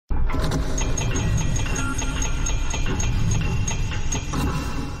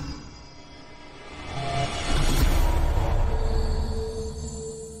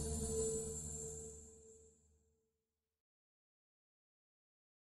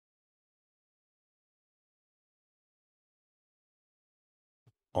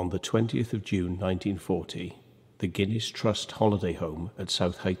On the 20th of June 1940, the Guinness Trust Holiday Home at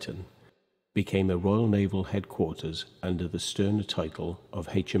South Heighton became a Royal Naval headquarters under the sterner title of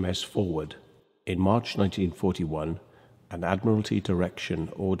HMS Forward. In March 1941, an Admiralty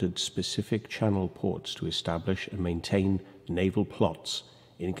direction ordered specific channel ports to establish and maintain naval plots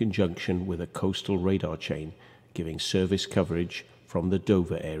in conjunction with a coastal radar chain giving service coverage from the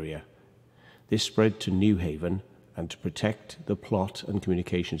Dover area. This spread to Newhaven, and to protect the plot and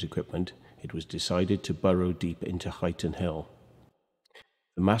communications equipment, it was decided to burrow deep into Heighton Hill.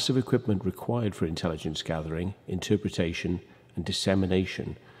 The massive equipment required for intelligence gathering, interpretation, and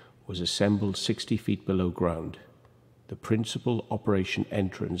dissemination was assembled 60 feet below ground. The principal operation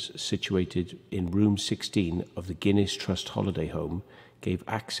entrance, situated in room 16 of the Guinness Trust Holiday Home, gave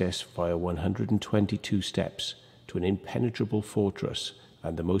access via 122 steps to an impenetrable fortress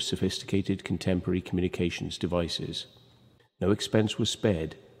and the most sophisticated contemporary communications devices. No expense was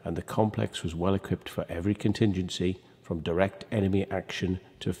spared, and the complex was well equipped for every contingency, from direct enemy action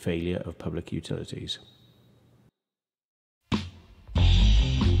to failure of public utilities.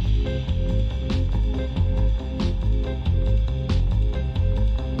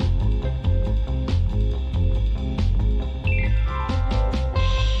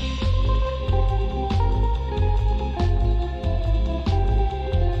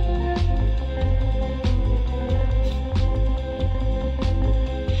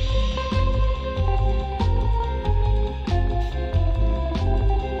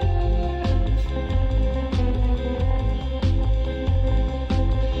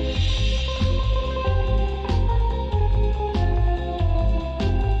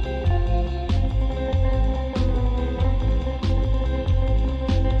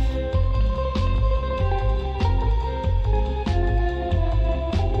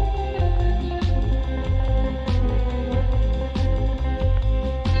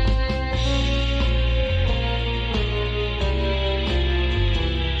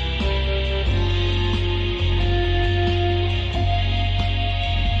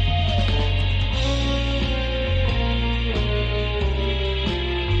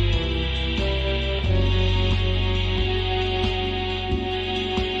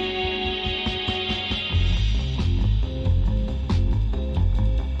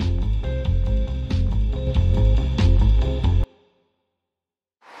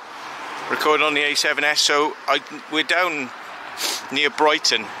 Recording on the A7S, so we're down near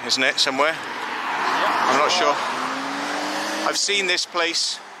Brighton, isn't it, somewhere? I'm not sure. I've seen this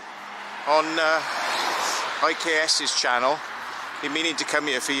place on IKS's channel. Been meaning to come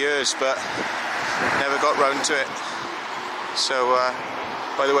here for years, but never got round to it. So,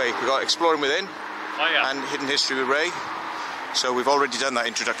 by the way, we've got Exploring Within and Hidden History with Ray. So we've already done that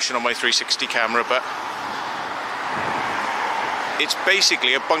introduction on my 360 camera, but it's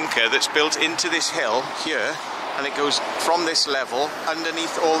basically a bunker that's built into this hill here, and it goes from this level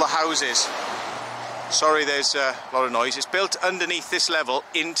underneath all the houses. Sorry, there's a lot of noise. It's built underneath this level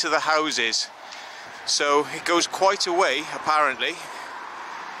into the houses. So it goes quite a way, apparently,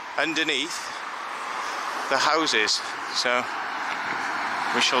 underneath the houses. So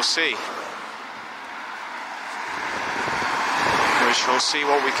we shall see. We shall see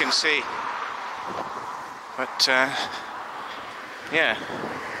what we can see. But yeah,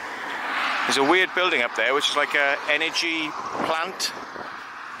 there's a weird building up there which is like an energy plant.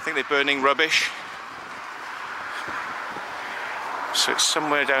 I think they're burning rubbish. So it's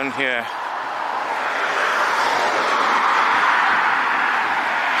somewhere down here.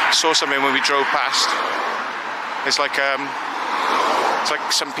 I saw something when we drove past. It's like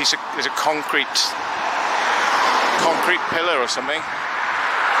some piece of, there's a concrete pillar or something.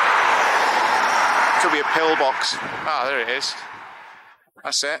 Could be a pillbox. Ah, there it is.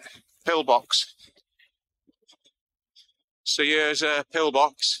 That's it. Pillbox. So here's a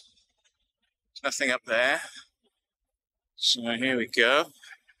pillbox. There's nothing up there. So here we go.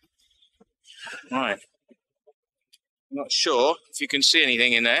 Right. I'm not sure if you can see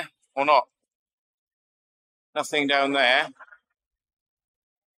anything in there or not. Nothing down there.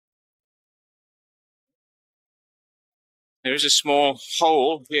 There is a small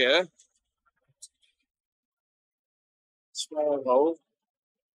hole here. Small hole.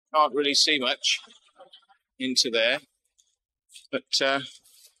 Can't really see much into there. But what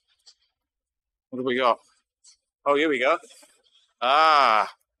have we got? Oh, here we go.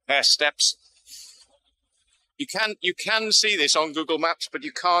 Ah, there, steps. You can see this on Google Maps, but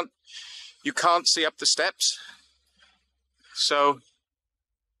you can't see up the steps. So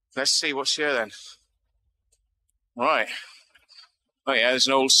let's see what's here then. Right. Oh yeah, there's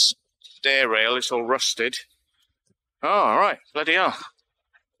an old stair rail. It's all rusted. Oh, all right. Bloody hell.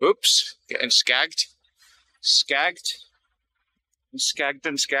 Oops, getting skagged. Skagged. And skagged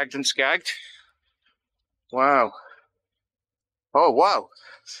and skagged and skagged. Wow. Oh, wow.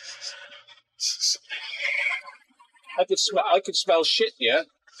 I could smell shit, yeah?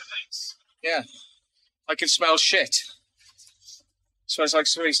 Yeah. I can smell shit. Smells like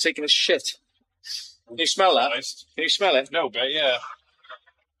somebody's taking a shit. Can you smell that? Can you smell it? No, but yeah.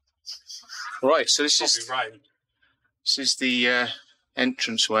 Right, so this is the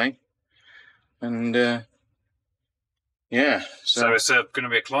entranceway. And yeah. So it's going to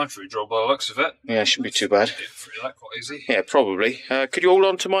be a climb through job by the looks of it. Yeah, it shouldn't be too bad. Get through that quite easy. Yeah, probably. Could you hold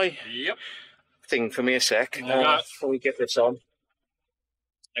on to my thing for me a sec? Before we get this on.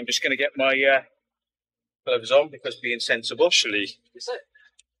 I'm just going to get my gloves on because being sensible. Actually. Is it?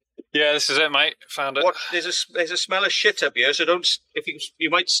 Yeah, this is it, mate. Found it. What? There's a smell of shit up here, so don't. If you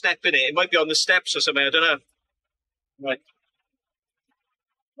might step in it, it might be on the steps or something. I don't know. Right.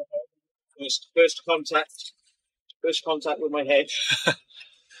 First contact with my head.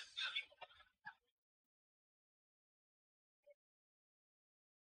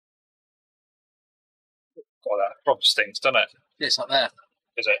 God, that proper stinks, doesn't it? Yeah, it's not there.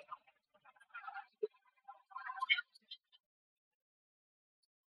 Is it?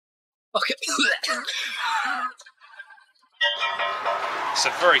 Okay. It's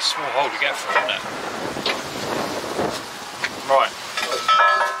a very small hole to get through, isn't it? Right.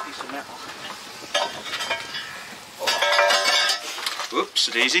 Piece of metal. Oops,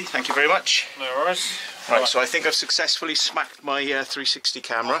 daisy. Thank you very much. No worries. Right, so I think I've successfully smacked my 360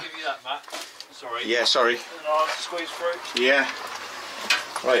 camera. I'll give you that, Matt. Sorry. Yeah, sorry. Squeeze through. Yeah.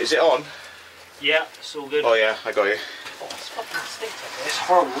 Right, is it on? Yeah, it's all good. Oh yeah, I got you. Oh, it's fucking stinks up here. It's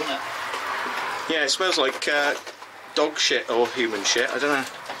horrible, isn't it? Yeah, it smells like dog shit or human shit. I don't know.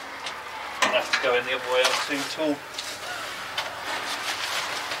 I have to go in the other way up too tall.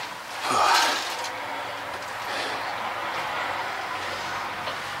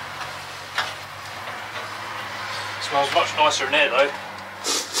 Smells much nicer in here though.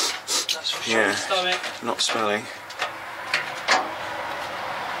 That's for sure. Yeah, Stomach. not smelling.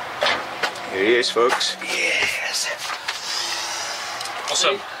 Here he is, folks. Yes.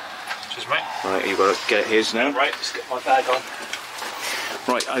 Awesome. Cheers, mate. Right, you've got to get his now. Right, let's get my bag on.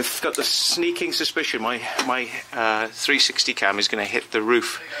 Right, I've got the sneaking suspicion my 360 cam is going to hit the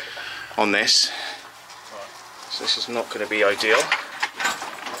roof on this. Right. So this is not going to be ideal.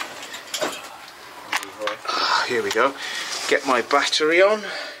 Here we go. Get my battery on.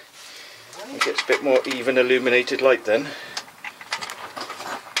 It gets a bit more even illuminated light then.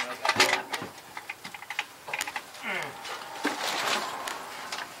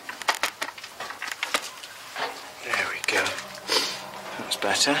 There we go. That's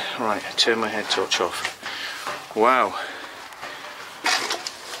better. Right, turn my head torch off. Wow.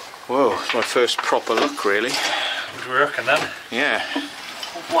 Whoa, it's my first proper look really. What do we reckon then? Yeah.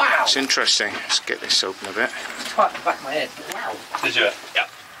 Wow! It's interesting. Let's get this open a bit. It's right in the back of my head. Wow. Did you? Yeah.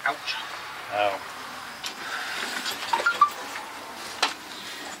 Ouch. Oh.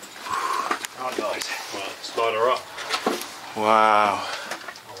 Right, guys. Right, slide her up. Wow.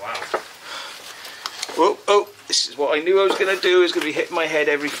 Oh, wow. Oh, oh, this is what I knew I was going to do. Is going to be hitting my head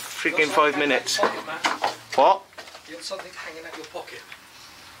every freaking 5 minutes. What? You got something hanging out your pocket.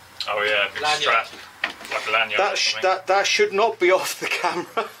 Oh yeah, big strap. Like a lanyard. That should not be off the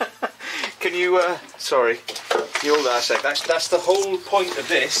camera. Can you, sorry, you hold that a sec. That's the whole point of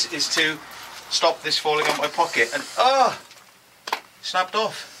this, is to stop this falling out my pocket. And, snapped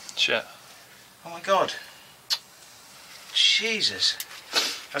off. Shit. Oh my God. Jesus.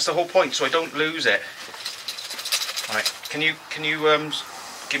 That's the whole point, so I don't lose it. Right, can you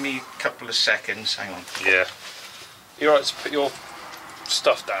give me a couple of seconds? Hang on. Yeah. You're right to put your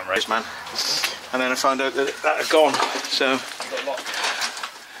stuff down, right? Yes, man. And then I found out that had gone. So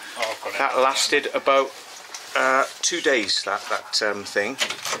that lasted about 2 days. That thing.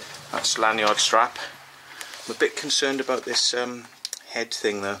 That's lanyard strap. I'm a bit concerned about this head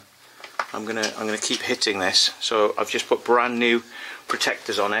thing though. I'm gonna keep hitting this. So I've just put brand new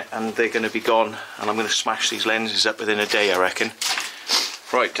protectors on it, and they're going to be gone. And I'm going to smash these lenses up within a day, I reckon.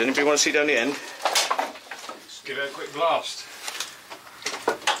 Right. Does anybody want to see down the end? Let's give it a quick blast.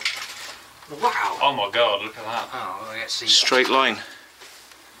 Wow! Oh my God! Look at that. Oh, I see. Straight line.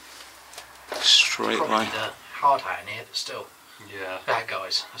 Straight line. Hard hat in here, but still. Yeah. Bad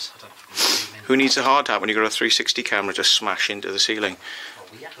guys. I don't zoom in. Who needs a hard hat when you've got a 360 camera to smash into the ceiling? Oh,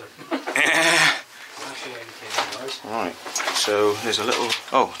 we haven't. Right, so there's a little,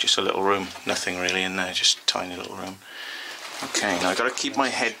 just a little room, nothing really in there, just a tiny little room. Okay, now I've got to keep my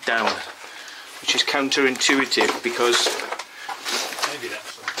head down, which is counterintuitive because maybe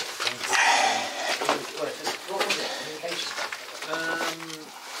that's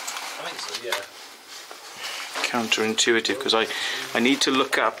counterintuitive because I need to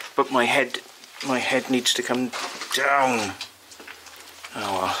look up, but my head needs to come down.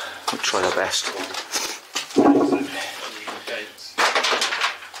 Oh well, we'll try our best.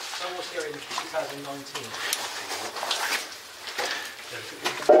 Someone's here in 2019.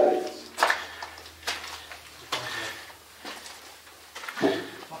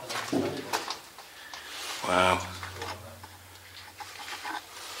 Wow.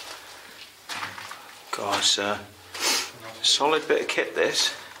 God, it's a solid bit of kit,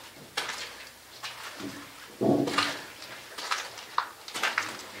 this.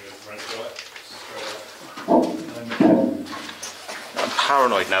 I'm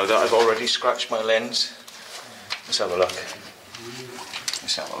paranoid now that I've already scratched my lens. Let's have a look.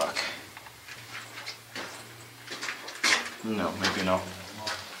 Let's have a look. No, maybe not.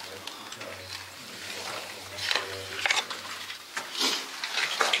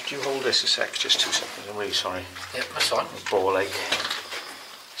 Could you hold this a sec? Just 2 seconds. I'm really sorry. Yep, that's fine. Ball ache.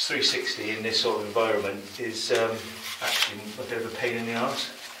 It's 360 in this sort of environment is actually a bit of a pain in the arse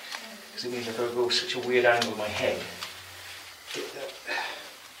because it means I've got to go such a weird angle with my head.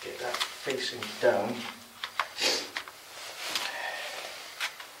 Get that facing down.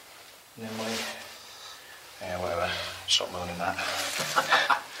 And then yeah, whatever. Stop moaning that.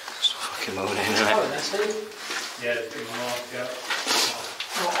 Stop fucking moaning, innit? Oh, that's it. Yeah, it's big mark, yeah.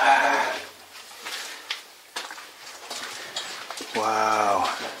 Wow.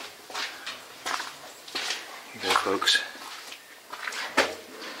 Here you go, folks.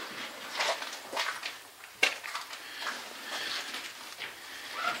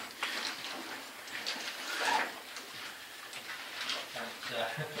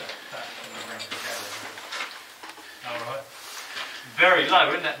 Alright. Very low,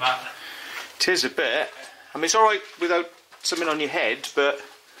 isn't it, Matt? It is a bit. I mean, it's alright without something on your head, but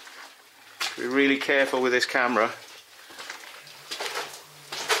be really careful with this camera.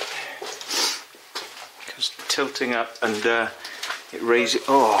 Because tilting up and it raises.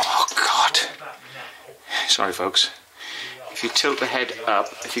 Oh, God. Sorry, folks. If you tilt the head up,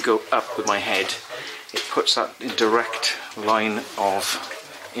 if you go up with my head, it puts that in direct line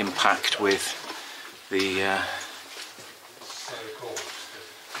of impact with the.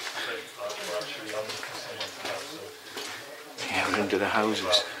 Yeah, we're into the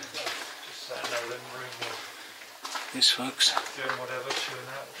houses. This, folks.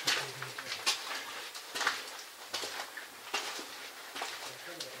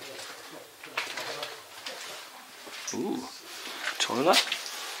 Ooh, toilet.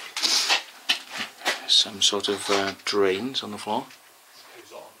 Some sort of drains on the floor.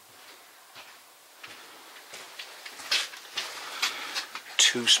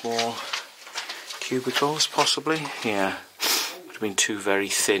 Two small cubicles, possibly. Yeah, would have been two very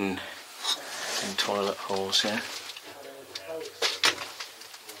thin toilet holes here.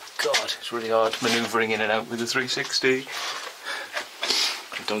 God, it's really hard manoeuvring in and out with the 360.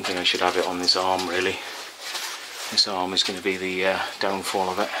 I don't think I should have it on this arm, really. This arm is going to be the downfall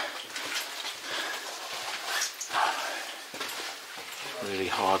of it. Really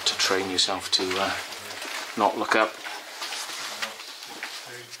hard to train yourself to not look up.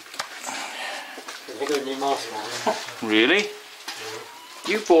 Really?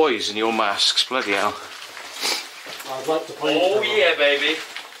 You boys and your masks, bloody hell. I'd like to play. Oh yeah, baby.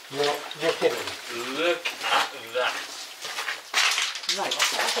 You're kidding. Look at that. No,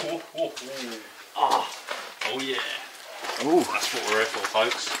 that's Oh, oh, oh. Ah. Oh yeah. Ooh. That's what we're here for,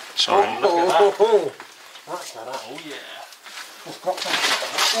 folks. Sorry. Oh, that's better. Oh yeah. Just drop that.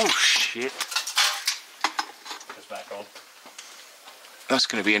 Oh shit. Goes back on. That's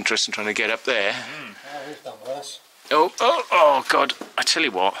going to be interesting trying to get up there. Oh, he's done worse. Oh God. I tell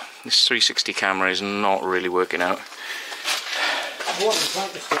you what, this 360 camera is not really working out. What is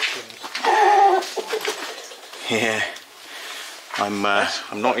that restrictions? Yeah. I'm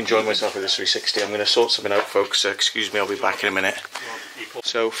not enjoying myself with this 360. I'm going to sort something out, folks. Excuse me, I'll be back in a minute.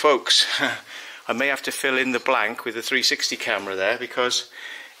 So, folks, I may have to fill in the blank with the 360 camera there because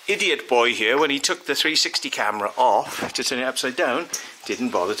idiot boy here, when he took the 360 camera off to turn it upside down, didn't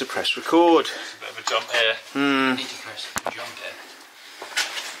bother to press record. It's a bit of a jump here. You need to press jump it.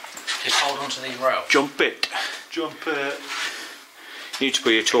 Just hold on to the rail. Jump it. Jump it. You need to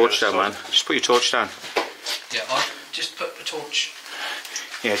put your torch down, man. Just put your torch down. Yeah, I'll just put the torch.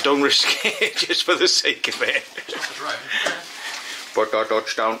 Yeah, don't risk it just for the sake of it. It's not the drone. Put that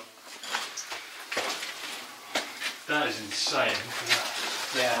torch down. That is insane.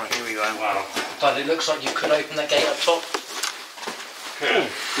 Yeah. Right, here we go. Wow. But it looks like you could open that gate up top. Cool.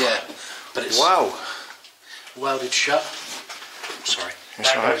 Yeah. But it's Wow. welded shut. Sorry. That's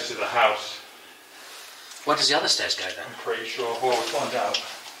That all right. goes to the house. Where does the other stairs go then? I'm pretty sure. Well, we'll find out.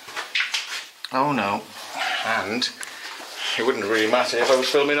 Oh no. And it wouldn't really matter if I was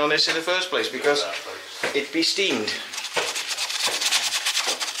filming on this in the first place because it'd be steamed.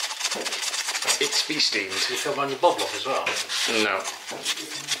 It's be steamed. Do you film on your bob lock as well? No.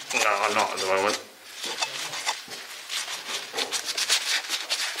 No, I'm not at the moment.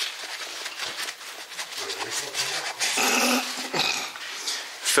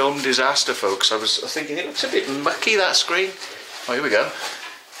 Film disaster, folks. I was thinking it looks a bit mucky, that screen. Oh, here we go.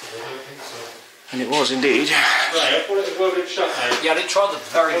 And it was indeed. Right, I thought it was welded shut, mate. Yeah, I didn't try the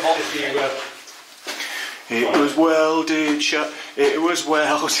very bottom. It was welded shut. It was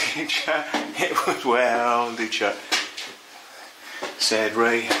welded shut. It was welded shut. Said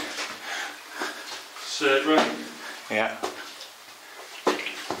Ray. Said Ray. Yeah.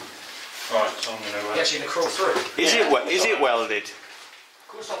 Right, so I'm going to... You're actually going to crawl through? Is it welded? Of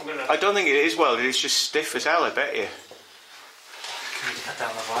course I'm going to... I don't think it is welded. It's just stiff as hell, I bet you. Can you cut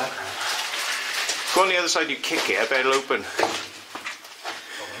down the wire? Go on the other side, you kick it, I bet it'll open. Well,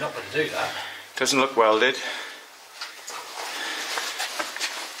 we're not going to do that. Doesn't look welded.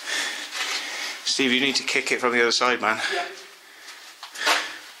 Steve, you need to kick it from the other side, man. Yeah.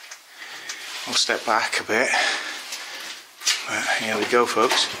 I'll step back a bit. Here we go,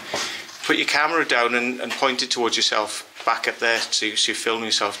 folks. Put your camera down and point it towards yourself, back up there, so you film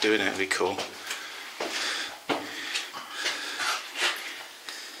yourself doing it. It'll be cool.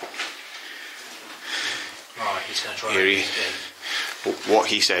 Right, he's going to try Here he, what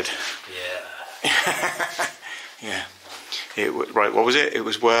he said. Yeah. Yeah. Right, what was it? It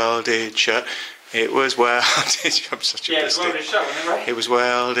was welded shut. It was welded shut. I'm such a Yeah, it's welded shut, wasn't it, right? It was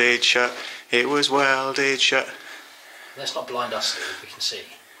welded shut. It was welded shut. Let's not blind us, Steve, we can see.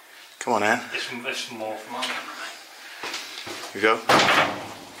 Come on, Anne. This more from our camera. Here we go.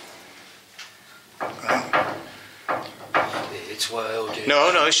 It's welded.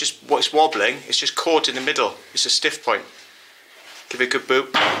 No, it's just it's wobbling. It's just caught in the middle. It's a stiff point. Give it a good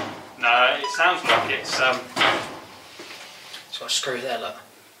boot. No, it sounds like it's It's got a screw there, look.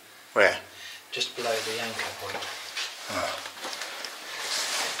 Where? Just below the anchor point.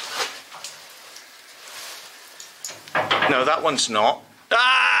 No, that one's not.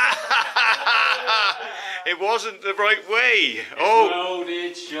 It wasn't the right way. Oh,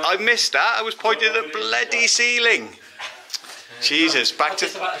 welded shut. I missed that. I was pointing at the bloody ceiling. Jesus, I was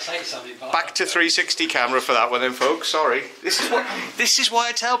just about to say something, but back to 360 camera for that one then, folks. Sorry. This is why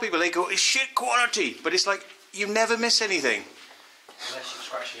I tell people, they go, it's shit quality, but it's like you never miss anything. unless you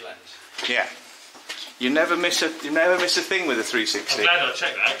scratch your lens. Yeah. You never miss a thing with a 360. I'm glad I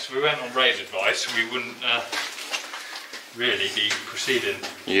checked that because if we went on Ray's advice, we wouldn't really be proceeding.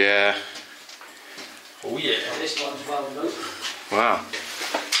 Yeah. Oh yeah. This one's well done. Wow.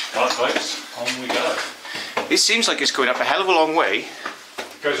 Right folks, on we go. It seems like it's going up a hell of a long way.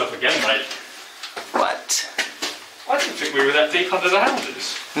 Goes up again, mate. What? I didn't think we were that deep under the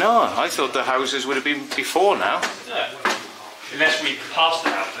houses. No, I thought the houses would have been before now. Yeah. Unless we pass the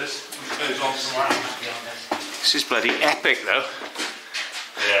houses, it goes on somewhere else. This is bloody epic though.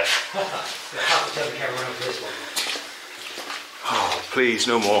 Yeah. Oh, please,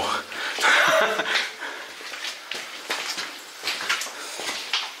 no more.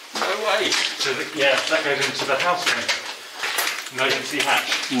 No way. So yeah, that goes into the house then. Emergency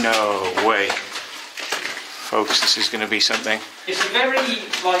hatch. No way. Folks, this is going to be something. It's a very,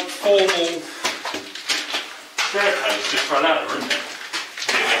 like, formal staircase just for a ladder, isn't it?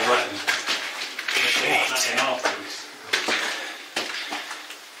 Shit. Afterwards.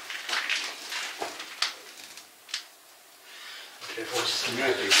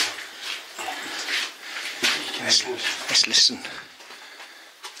 Let's listen. The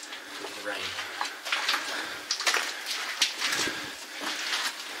rain.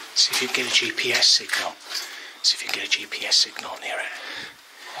 See if you can get a GPS signal. See if you can get a GPS signal near it.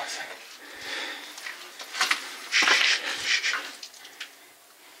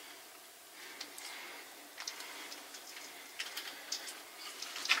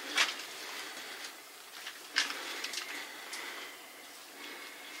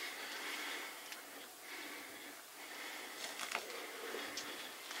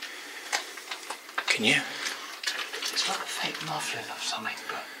 Can you? It's like a fake muffler of something,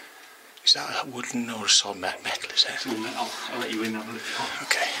 but Is that a wooden or a solid metal, is it? I'll let you in that look.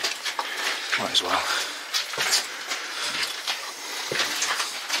 Okay. Might as well.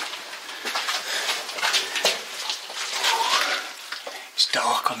 It's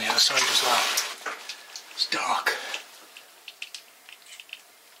dark on the other side as well. It's dark.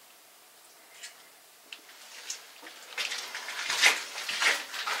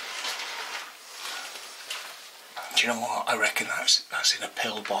 Do you know what? I reckon that's in a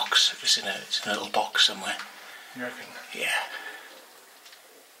pill box. It's in a little box somewhere. You reckon? Yeah.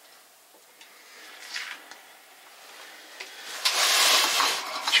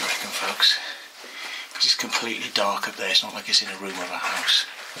 What do you reckon, folks? Because it's completely dark up there. It's not like it's in a room of a house.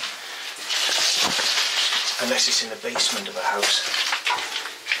 Unless it's in the basement of a house.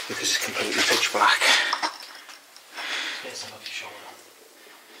 Because it's completely pitch black. It's above your shoulder.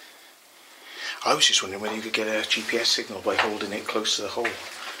 I was just wondering whether you could get a GPS signal by holding it close to the hole.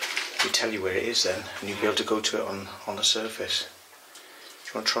 It would tell you where it is then, and you'd be able to go to it on the surface. Do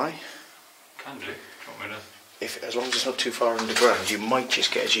you want to try? Can do. Do you want me to? As long as it's not too far underground, you might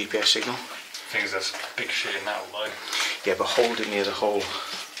just get a GPS signal. Thing is, that's big sheer metal though. Yeah, but hold it near the hole.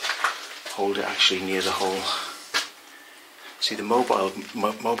 Hold it actually near the hole. See, the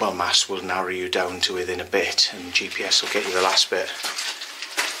mobile mast will narrow you down to within a bit, and GPS will get you the last bit.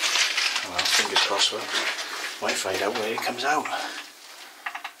 Well, fingers crossed, folks. Might find out where it comes out.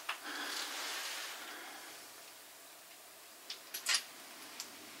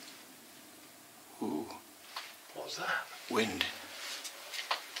 Ooh. What's that? Wind.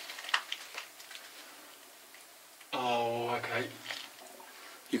 Oh, okay.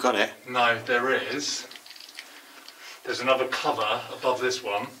 You got it? No, there is. There's another cover above this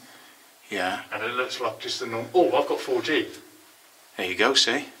one. Yeah. And it looks like just a normal... Oh, I've got 4G. There you go,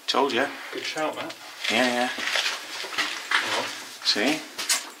 see? Told you. Good shout, Matt. Yeah. Oh. See?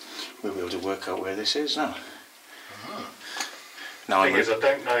 We'll be able to work out where this is now. Now Thing is, I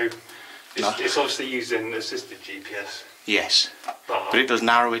don't know... It's, No. it's obviously using assisted GPS. Yes. But But it does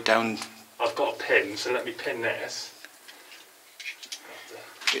narrow it down. I've got a pin, so let me pin this.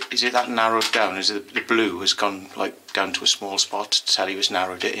 Is it that narrowed down? Is it the blue has gone like down to a small spot to tell you it's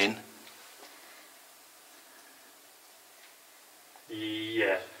narrowed it in?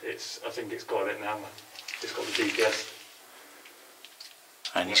 Yeah, I think it's got it now. It's got the GPS.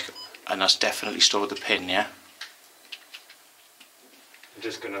 And that's definitely stored the pin, yeah? I'm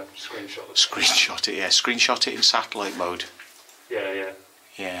just going to screenshot the Screenshot it, yeah. Screenshot it in satellite mode. Yeah.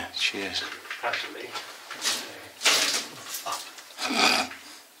 Yeah, cheers. Actually.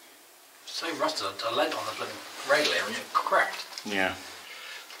 So rusted, I leant on the bloody railing and it cracked. Yeah.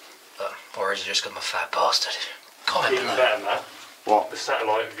 Or is it just because I'm a fat bastard? Comment Even below. better than that, What? the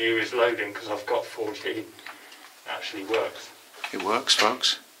satellite view is loading because I've got 4G. It actually works. It works,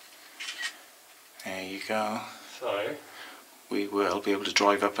 folks. There you go. So, We will be able to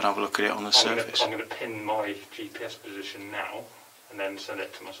drive up and have a look at it on the surface. I'm going to pin my GPS position now and then send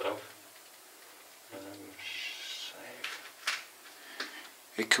it to myself. Save.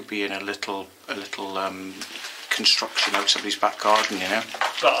 It could be in a little construction out somebody's back garden, you know.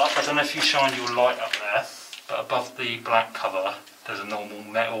 But I don't know if you shine your light up there, but above the black cover there's a normal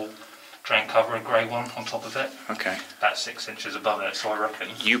metal drain cover, a grey one on top of it. Okay. About 6 inches above it, so I reckon.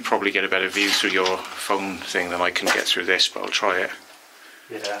 You probably get a better view through your phone thing than I can get through this, but I'll try it.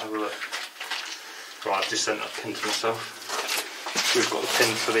 Yeah, have a look. Right, I've just sent that pin to myself. We've got the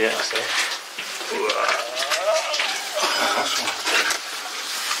pin for the exit.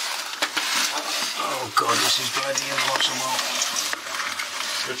 Oh God, this is bloody impossible.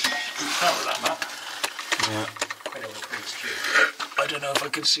 Good shout with that, Matt. Yeah. I don't know if I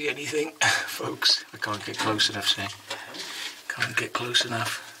can see anything, folks. I can't get close enough, see? Can't get close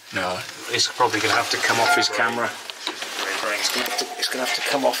enough. No, it's probably going to have to come off his camera. It's going to have to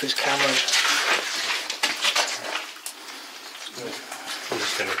come off his camera. I'm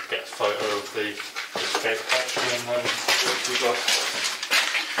just going to get a photo of the escape hatch and then we got.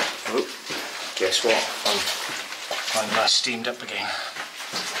 Oh, guess what? I'm steamed up again.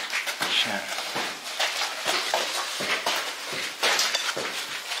 Shit.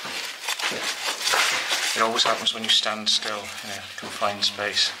 It always happens when you stand still in a confined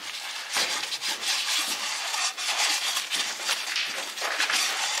space.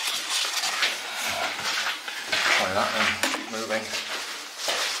 Try that then, moving.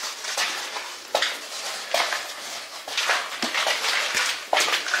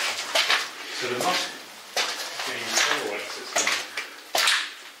 So there must be several exits.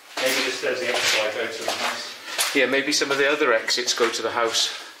 Maybe this says the outside go to the house. Yeah, maybe some of the other exits go to the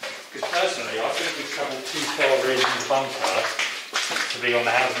house. Because personally, I think we've travelled too far really in the bunker to be on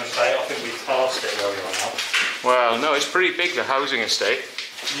the housing estate. I think we've passed it where we are now. Well, no, it's pretty big, the housing estate.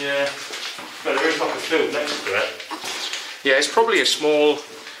 Yeah, but there is like a field next to it. Yeah, it's probably a small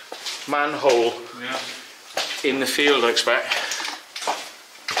manhole in the field, I expect.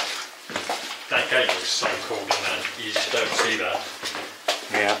 That gate looks so cool, doesn't it? You just don't see that.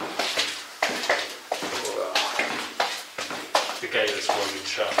 Yeah. The gate is probably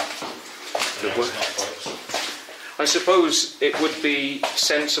shut. The No, wo- it's not, folks. I suppose it would be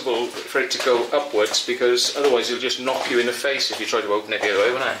sensible for it to go upwards, because otherwise it'll just knock you in the face if you try to open it the other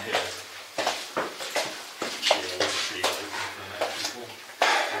way, won't it?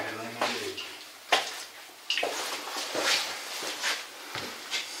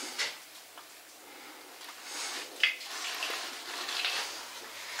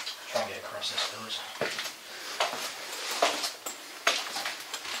 Try and get across this doors.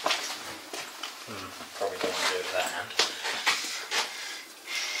 Probably don't want to do it with that hand.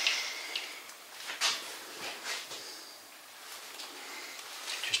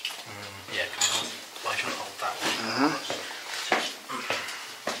 Just, yeah, can we hold, why should I hold that one?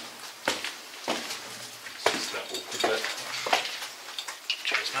 It's that awkward bit.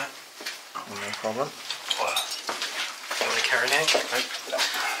 Cheers, mate. No problem. Well, you want to carry now? Nope.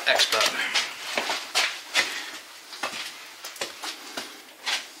 Expert.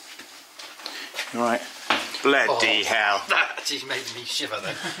 Right. Bloody hell. That actually made me shiver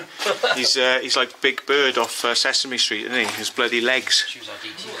then. He's like Big Bird off Sesame Street, isn't he? His bloody legs. Choose our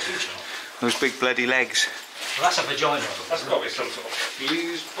DT2. Those big bloody legs. Well, that's a vagina. That's got to be some sort of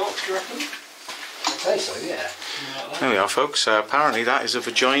fuse box, do you reckon? I'd say so, yeah. There we are, folks. Apparently that is a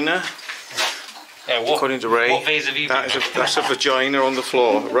vagina. Yeah, what, According to Ray, what vase have you been that's a vagina on the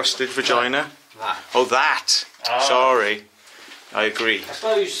floor. Rusted vagina. That. Oh, that. Sorry. I agree. I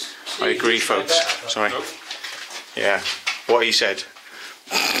suppose. I agree, folks. Sorry. Yeah. What he said.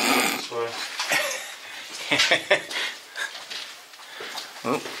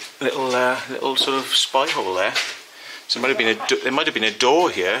 Oh, little sort of spy hole there. So there might have been a door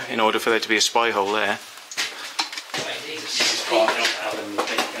here in order for there to be a spy hole there.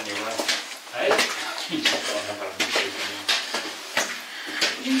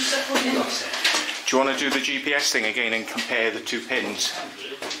 Do you want to do the GPS thing again and compare the two pins?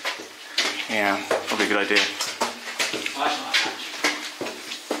 Yeah, probably a good idea.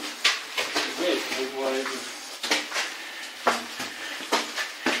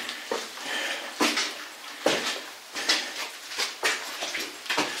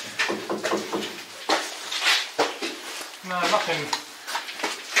 No, nothing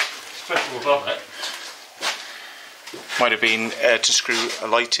special above it. Might have been to screw a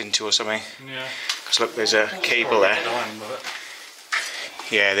light into or something. Yeah. Because look, there's a cable there.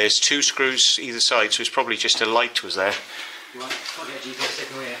 Yeah, there's two screws either side, so it's probably just a light was there. Right, I'll get a GPS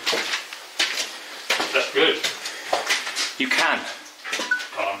signal here. That's good. You can.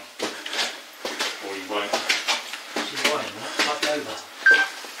 Or you won't. She's running, tucked over.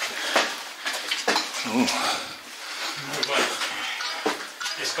 Ooh. No, it won't.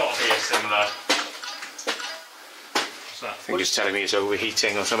 It's got to be a similar. What's that? I think it's telling me it's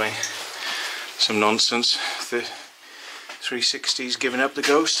overheating or something. Some nonsense. The 360's giving up the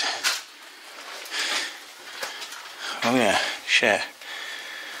ghost. Oh yeah, share.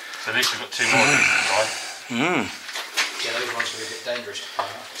 So at least we've got two more things to try. Yeah, those ones are a bit dangerous to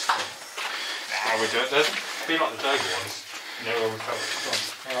find out. How we do it? They'd be like the Dover ones. You know where we felt it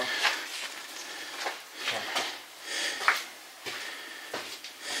from. Yeah.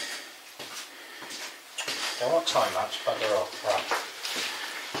 Don't want time lapse, bugger off. Right.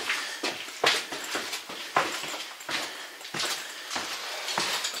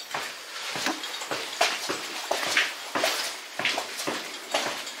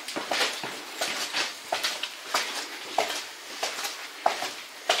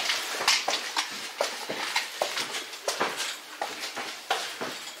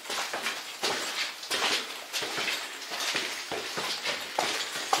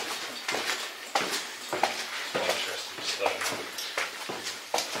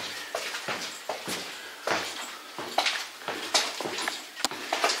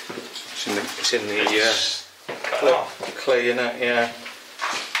 It's in the clay in it, yeah.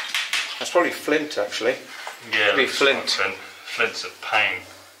 That's probably flint actually. Yeah, Probably looks flint. like flint. Flint's a pain,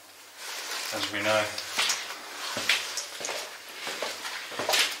 as we know.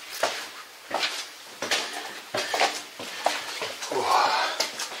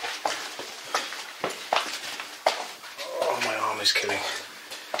 Oh, my arm is killing.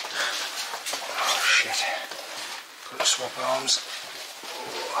 Oh shit. Got to swap arms.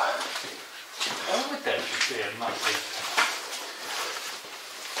 Why would there just be a massive...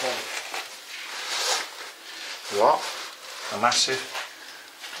 What? A massive?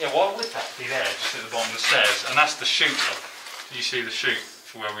 Yeah, why would that be there, just at the bottom of the stairs? And that's the chute, look. Did you see the chute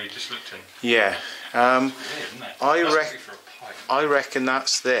for where we just looked in? Yeah. Weird, isn't it? That's for a pipe. I reckon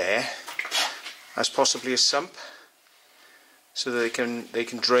that's there as possibly a sump, so that they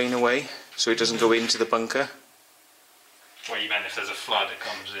can drain away, so it doesn't go into the bunker. What you meant if there's a flood, it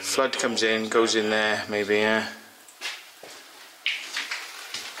comes in. Flood comes in, goes in there, maybe, yeah.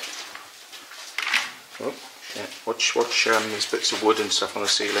 Oh, shit. Watch there's bits of wood and stuff on the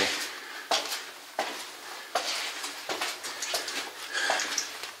ceiling.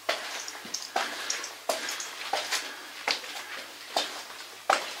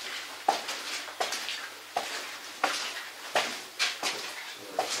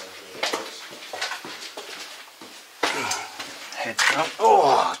 Head down.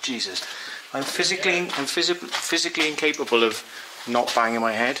 Oh, Jesus. I'm physically incapable of not banging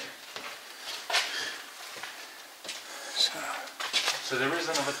my head. So there is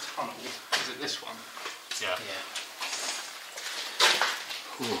another tunnel. Is it this one? Yeah.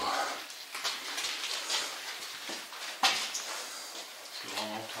 Ooh. It's a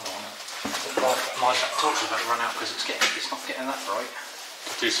long old tunnel. My torch is about to run out because it's not getting that right.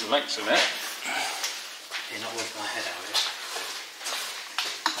 Do some lengths in it. You're not working my head out, Ellis.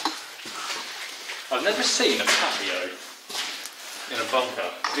 I've never seen a patio in a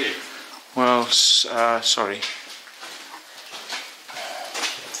bunker. Have you? Well, sorry.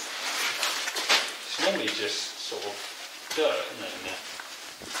 It's normally just sort of dirt, isn't it? In there?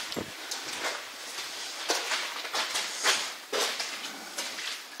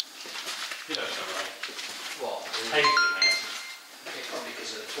 You don't know, right? What? Paved in there. It's probably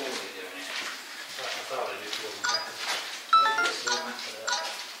because of the tool they're doing it. I thought it just wasn't there. It's all matter there.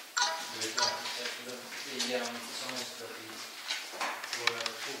 The size of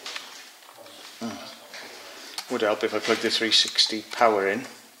the tools. Would help if I plug the 360 power in.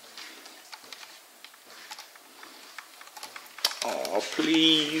 Oh,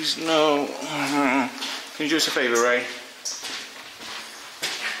 please, no. Can you do us a favour, Ray?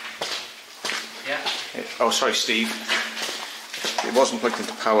 Yeah. Oh, sorry, Steve. It wasn't plugged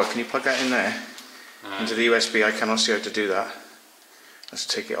into power. Can you plug that in there? Into the USB? I cannot see how to do that. Let's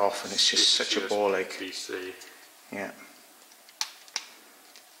take it off, and it's just such a ball ache. PC. Yeah.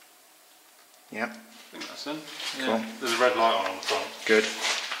 Yeah. I think that's in. Yeah. Cool. There's a red light on the front. Good.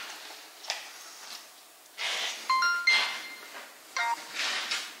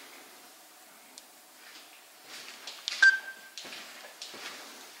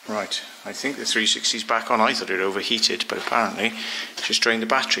 Right, I think the 360's back on. I thought it overheated, but apparently it's just drained the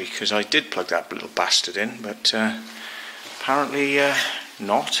battery, because I did plug that little bastard in, but apparently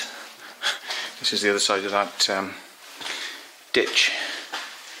not. This is the other side of that ditch,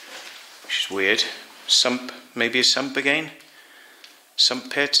 which is weird. Sump, maybe a sump again?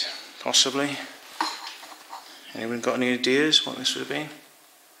 Sump pit, possibly. Anyone got any ideas what this would have been?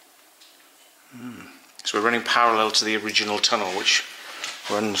 So we're running parallel to the original tunnel, which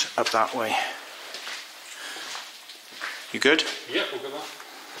runs up that way. You good? Yeah, we'll go there.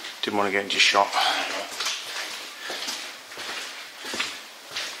 Didn't want to get into shot.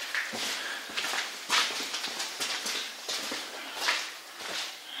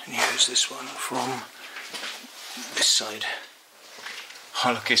 And here's this one from this side.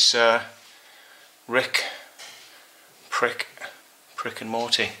 Oh look, it's Rick, Prick and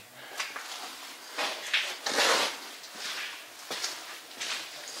Morty.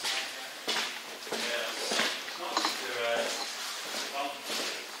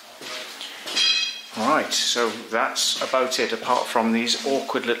 Right, so that's about it, apart from these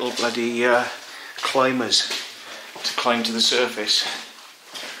awkward little bloody climbers to climb to the surface,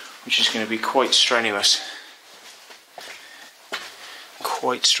 which is going to be quite strenuous.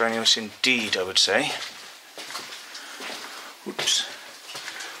 Quite strenuous indeed, I would say. Oops.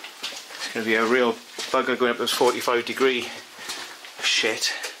 It's going to be a real bugger going up those 45-degree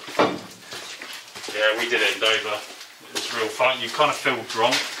shit. Yeah, we did it in Dover. It was real fun. You kind of feel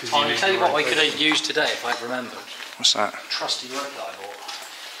drunk. I'll tell you what we could have used today if I'd remembered. What's that? Trusty rope that I bought.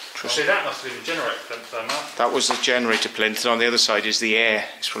 See, that must have been the generator plinth there, Matt. That was the generator plinth, and on the other side is the air.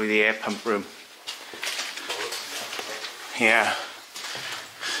 It's probably the air pump room. Yeah.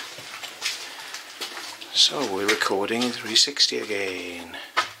 So we're recording in 360 again.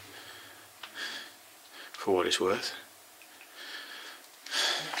 For what it's worth.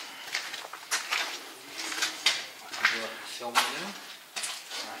 Film it now.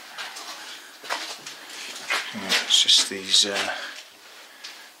 Yeah, it's just these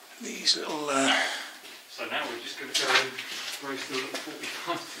little. So now we're just going to go and race the little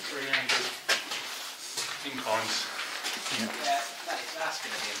 45-degree angle inclines. Yeah, that's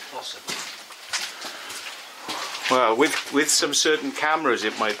going to be impossible. Well, with some certain cameras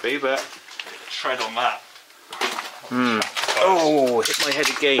it might be, but. Tread on that. Oh, hit my head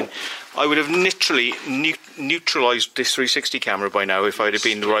again. I would have literally neutralised this 360 camera by now if I'd have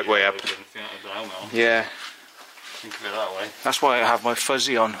been the right way up. Yeah. Think of it that way. That's why I have my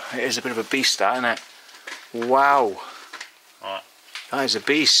fuzzy on. It is a bit of a beast, that, isn't it? Wow. Right. That is a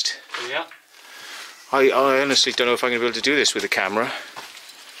beast. Yeah. I honestly don't know if I'm going to be able to do this with a camera.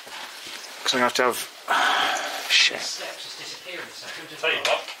 Because I'm going to have shit. Steps just disappear in a second. Tell you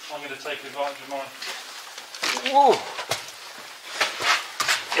what, I'm going to take advantage of mine. Whoa!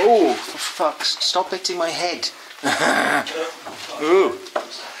 Oh, for fuck's... Stop hitting my head. Ooh.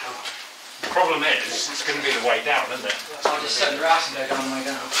 The problem is, it's going to be the way down, isn't it? I'll just set your ass and go down the way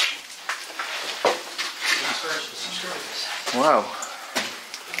down. Wow.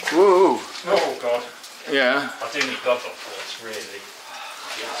 Whoa. Oh god. Yeah. I do need gloves on for this, really.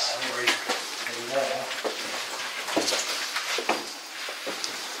 Yes, I'm really there.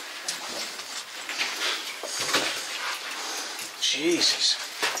 Jesus.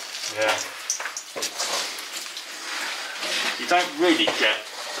 Yeah. You don't really get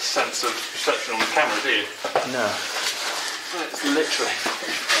a sense of perception on the camera, do you? No. It's literally.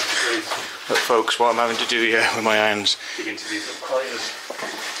 Look folks, what I'm having to do here with my hands. Dig into these little craters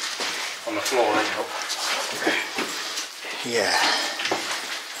on the floor, they help. Yeah.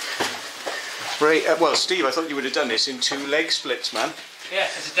 Right, well Steve, I thought you would have done this in 2 leg splits, man. Yeah,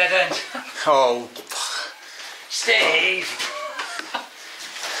 it's a dead end. Oh. Steve!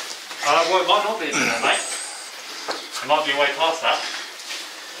 Well, it might not be a minute, mate. It might be way past that.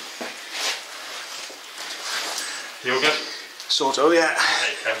 You all good? Sort of, yeah.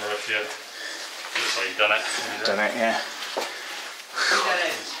 Take camera if you looks like you've done it. Done it, yeah. Dead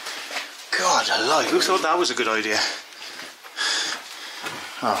ends. God alive, who thought that was a good idea?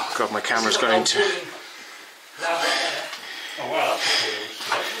 Oh god, my camera's going to... Oh wow,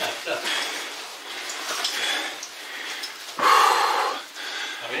 that's cool.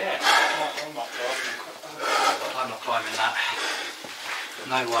 Oh yeah. I'm not climbing that.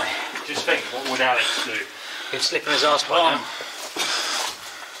 No way. Just think, what would Alex do? He'd slip in his arse by now.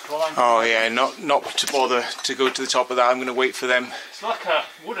 Oh yeah, not to bother to go to the top of that. I'm going to wait for them. It's like a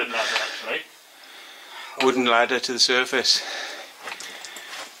wooden ladder, actually. Wooden ladder to the surface.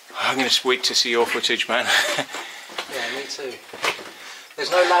 I'm going to wait to see your footage, man. Yeah, me too. There's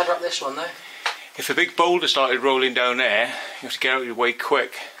no ladder up this one though. If a big boulder started rolling down there, you have to get out of your way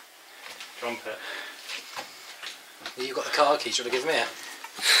quick. Jump it. Well, you've got the car keys, you want to give me it?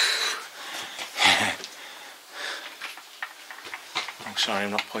 I'm sorry,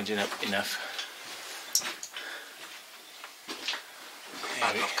 I'm not pointing up enough.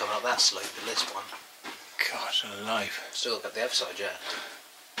 I'm not coming up that slope with this one. God alive. Still got the other side yet.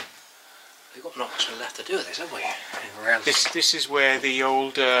 We've got not much left to do with this, have we? In reality. This is where the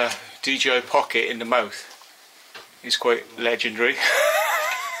old DJI Pocket in the mouth is quite legendary.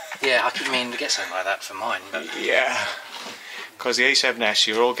 Yeah, I mean to get something like that for mine, but Yeah, because the A7S,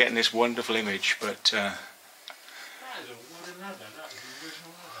 you're all getting this wonderful image, but That is a wooden ladder, that is the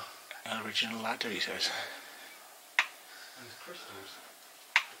original ladder. an original ladder, he says. And there's crystals.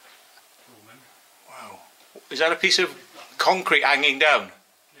 Cool, man. Wow. Is that a piece of concrete hanging down?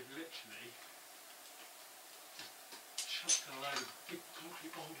 They've literally chucked a load of big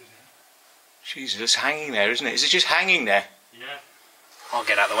concrete boulders in. Jesus, it's hanging there, isn't it? Is it just hanging there? Yeah. I'll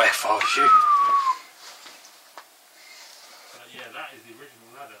get out of the way if I was you. Yeah, that is the original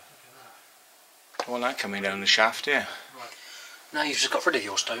ladder. Look at that. I want that coming down the shaft, yeah. Right. Now you've just got rid of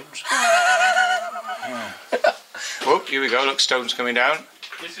your stones. Oh, here we go, look, stones coming down.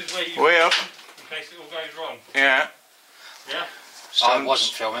 This is where you Way up. in case it all goes wrong. Yeah. Yeah. I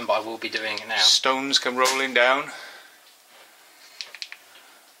wasn't filming, but I will be doing it now. Stones come rolling down.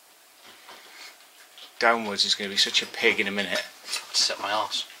 Downwards is going to be such a pig in a minute. Set my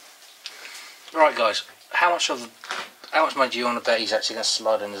arse. Right, guys. How much money do you want to bet he's actually going to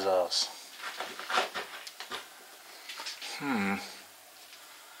slide in his arse?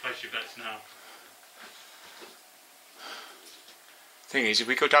 Place your bets now. Thing is, if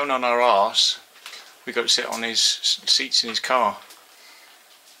we go down on our arse, we got to sit on his seats in his car.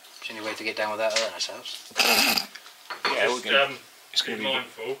 Is there any way to get down without hurting ourselves? Yeah, Just, it's going be to be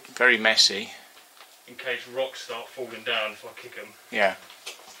mindful very messy. in case rocks start falling down if I kick them. Yeah.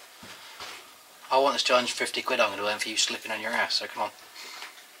 I want this 250 quid I'm going to earn for you slipping on your ass, so come on.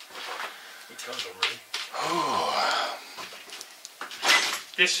 It comes on, really.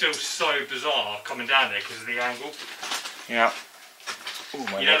 This feels so bizarre coming down there because of the angle. Yeah. Ooh,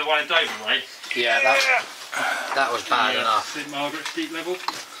 my You know leg. the one in Dover, right? Yeah, that was bad enough. St Margaret's steep level.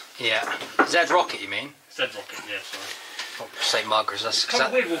 Yeah. Zed Rocket, you mean? Zed Rocket, yeah, sorry. St Margaret's, that's... It's kind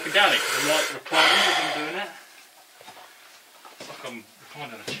of weird walking down it because I'm like reclining as I'm doing it. It's like I'm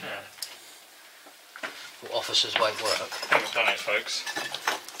reclining on a chair. Officers won't work. I think I've done it, folks.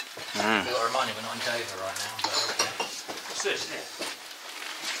 We've got to remind you we're not in Dover right now, but okay. What's this here?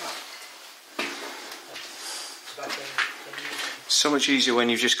 so much easier when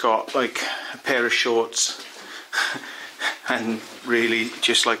you've just got like a pair of shorts and really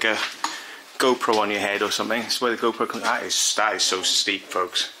just like a GoPro on your head or something. That's where the GoPro comes. That is so steep,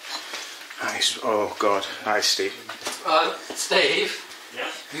 folks. That is, oh god, that is steep. Steve, Yeah.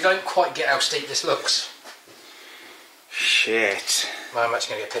 you don't quite get how steep this looks. Shit. Well, I'm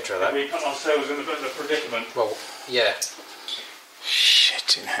actually going to get a picture of that. We put ourselves in a bit of a predicament. Well, yeah.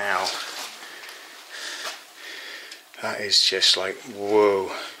 Shit in hell. That is just like,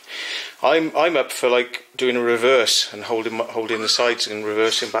 whoa. I'm up for like doing a reverse and holding the sides and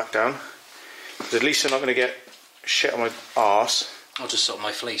reversing back down. But at least I'm not going to get shit on my arse. I'll just sort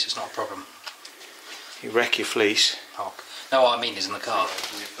my fleece, it's not a problem. You wreck your fleece. Oh. No, what I mean is in the car.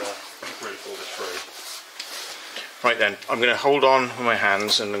 We've really thought this through. Right then, I'm going to hold on with my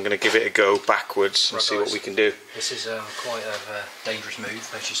hands and I'm going to give it a go backwards and Right, see guys. what we can do. This is quite a dangerous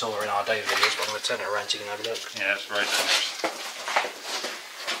move, as you saw in our day videos, but I'm going to turn it around so you can have a look. Yeah, it's very dangerous.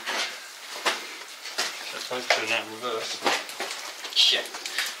 Let's hope to now reverse. Shit,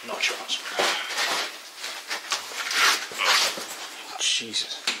 not a chance.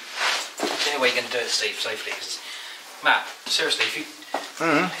 Jesus. The only way you're going to do it, Steve, safely is... Matt, seriously, if you're...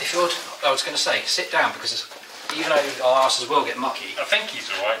 I was going to say, sit down, because even though our asses will get mucky... I think he's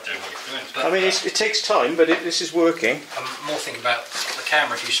alright doing what he's doing. But, I mean, it takes time, but this is working. I'm more thinking about the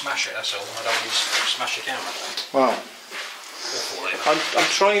camera if you smash it, that's all. I don't want you to smash the camera. Wow. Awful, over. I'm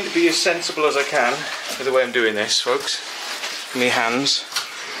trying to be as sensible as I can with the way I'm doing this, folks. My hands.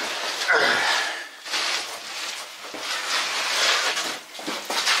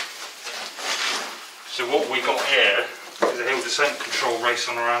 So what we got here is a hill descent control race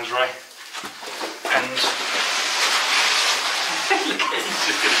on our hands, Ray. And look at he's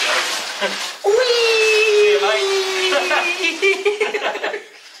just gonna go. See you, mate.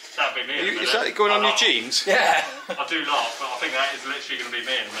 That'd be me in a minute. Is that going on your jeans? Yeah. I do laugh, but I think that is literally going to be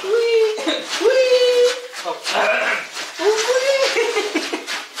me in a minute.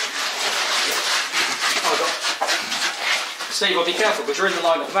 Steve, I'll be careful because you're in the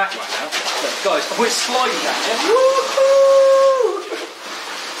line of the back right now. Look, guys, we're sliding down here.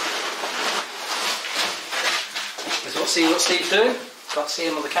 Let's not see what Steve's doing. Can't see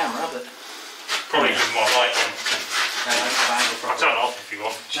him on the camera, but... Probably because my light on. No, I don't have an angle I'll problem. turn it off if you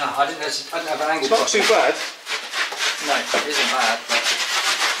want. No, I didn't have an angle It's not problem. too bad. No, it isn't bad, but...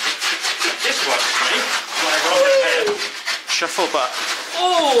 This works for me. Like on my head. Shuffle back.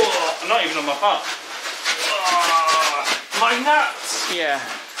 Oh! I'm not even on my butt. My nuts! Yeah.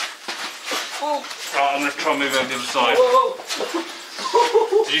 Oh. Right, I'm going to try and move over the other side. Whoa.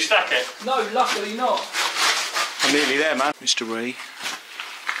 Did you stack it? No, luckily not. I'm nearly there, man. Mr. Ray.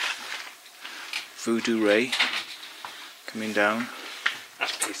 Voodoo Ray. Coming down.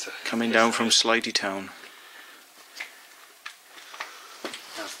 That's pizza. Coming down from Slidey Town.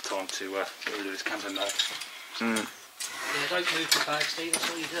 Now's the time to get rid of this camping bag. Yeah, don't move the bag, Steve, that's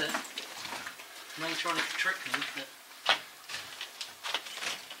all you do. I know you're trying to trick me, but...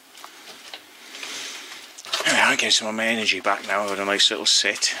 Anyway, I'm getting some of my energy back now with a nice little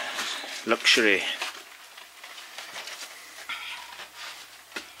sit. Luxury.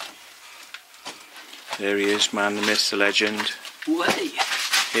 There he is, man, the myth, the legend. Way.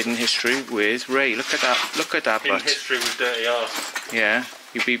 Hidden history with Ray. Look at that. Look at that In butt. history with dirty arse. Yeah,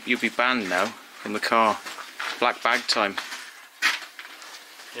 you'd be banned now from the car. Black bag time.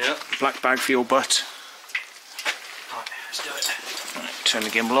 Yeah. Black bag for your butt. Right, let's do it. Right, turn the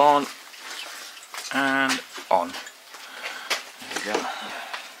gimbal on and on. There you go.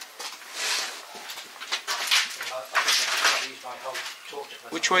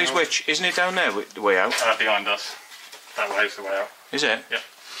 Which way is which? Isn't it down there, the way out? Behind us. That way's the way out. Is it? Yeah.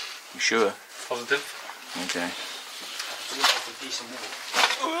 You sure? Positive? Okay.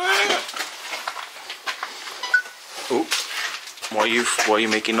 Oh, why are you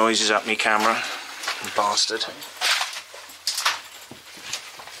making noises at me, camera? Bastard.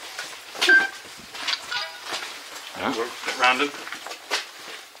 Huh? We're a bit random.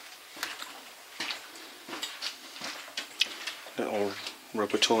 Little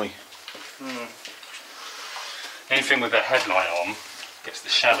rubber toy. Anything with a headlight on gets the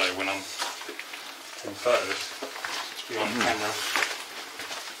shadow when I'm in photos. Just be on camera.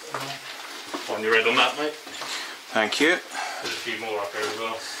 On your head on that, mate. Thank you. There's a few more up here as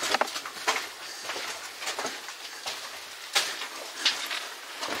well.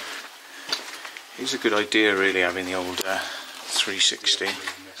 It's a good idea, really, having the old 360.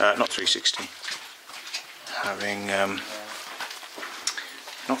 Not 360. Having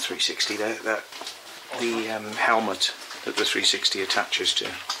not 360. The helmet that the 360 attaches to,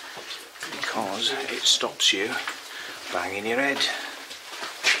 because it stops you banging your head.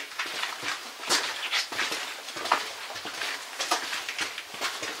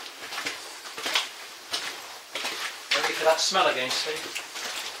 Ready for that smell again, Steve?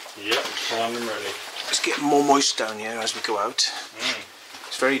 Yep, prime and ready. It's getting more moist down here as we go out.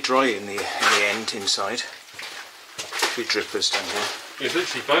 It's very dry in the end inside. A few drippers down here. It was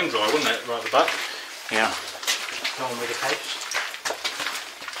literally bone dry, wasn't it, right at the back? Yeah. Go on with the case.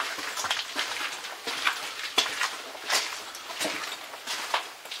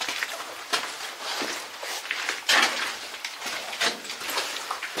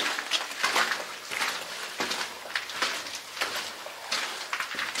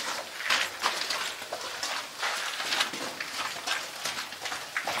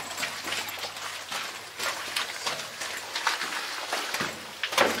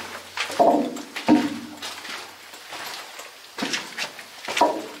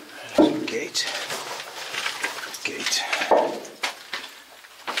 Gate.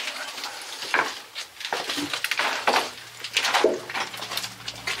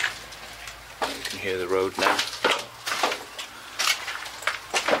 You can hear the road now.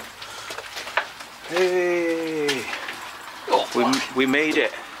 Hey! Oh, We made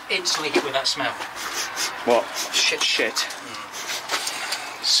it. instantly hit with that smell. What? Shit.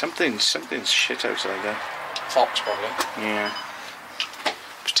 Something's shit outside there. Fox, probably. Yeah.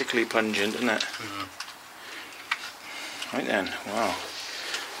 Particularly pungent, isn't it? Right then, wow.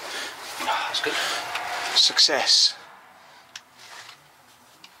 That's good. Success.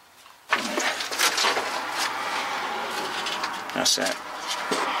 That's it.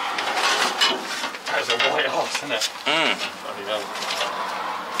 That was a white horse, isn't it? Bloody hell.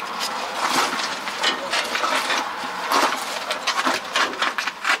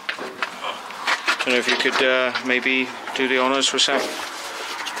 I don't know if you could maybe do the honours for a sec.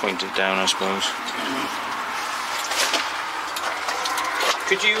 Just point it down, I suppose.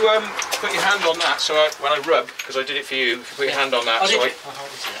 Could you put your hand on that so when I rub, because I did it for you, if you put your hand on that,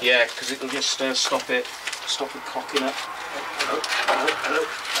 yeah, because it'll just stop it cocking up.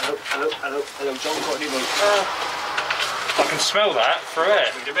 Hello, John, got any more? I can smell that for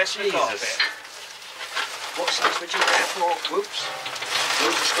it. The best you got. What's that switch in there for? Whoops.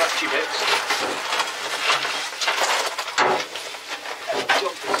 Those are scratchy bits.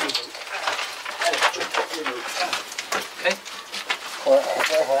 Okay.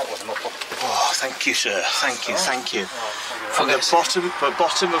 Oh, thank you, sir. Thank you. From the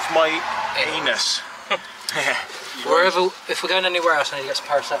bottom of my anus. If we're going anywhere else, I need to get some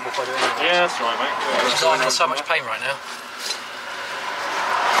paracetamol before I do anything. Yeah, that's right, mate. I'm in so much pain right now.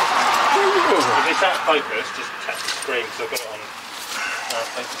 If it's that focused, just tap the screen because I've got it on.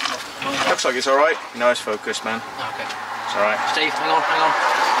 Looks like it's alright. Nice focus, man. Okay. It's alright. Steve, hang on.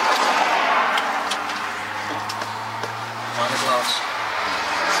 Mind the glass.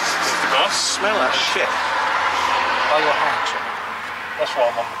 Glass? Smell that shit. By your hands. That's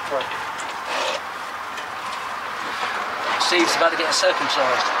why I'm on the throat. Steve's about to get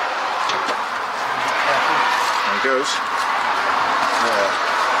circumcised. Careful. There he goes.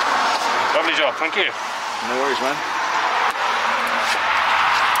 Lovely job, thank you. No worries, man.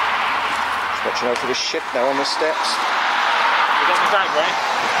 Watching out for the shit now on the steps. You got the bag, right?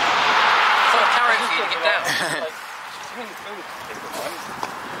 I've got a carrot for you to get down.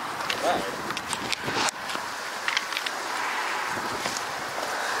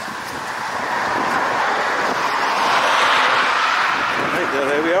 Right,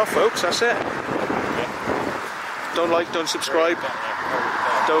 there we are, folks. That's it. Don't like, don't subscribe.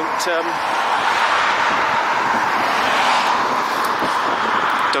 Don't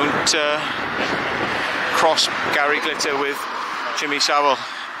cross Gary Glitter with Jimmy Savile.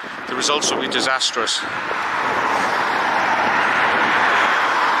 The results will be disastrous. Wow.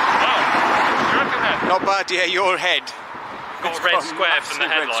 You reckon that? Not bad, yeah, your head. Got a red square from the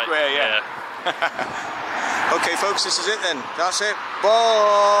Massive red headlight. square, yeah. Okay, folks, this is it then. That's it.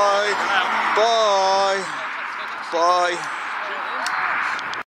 Bye. Bye. Bye.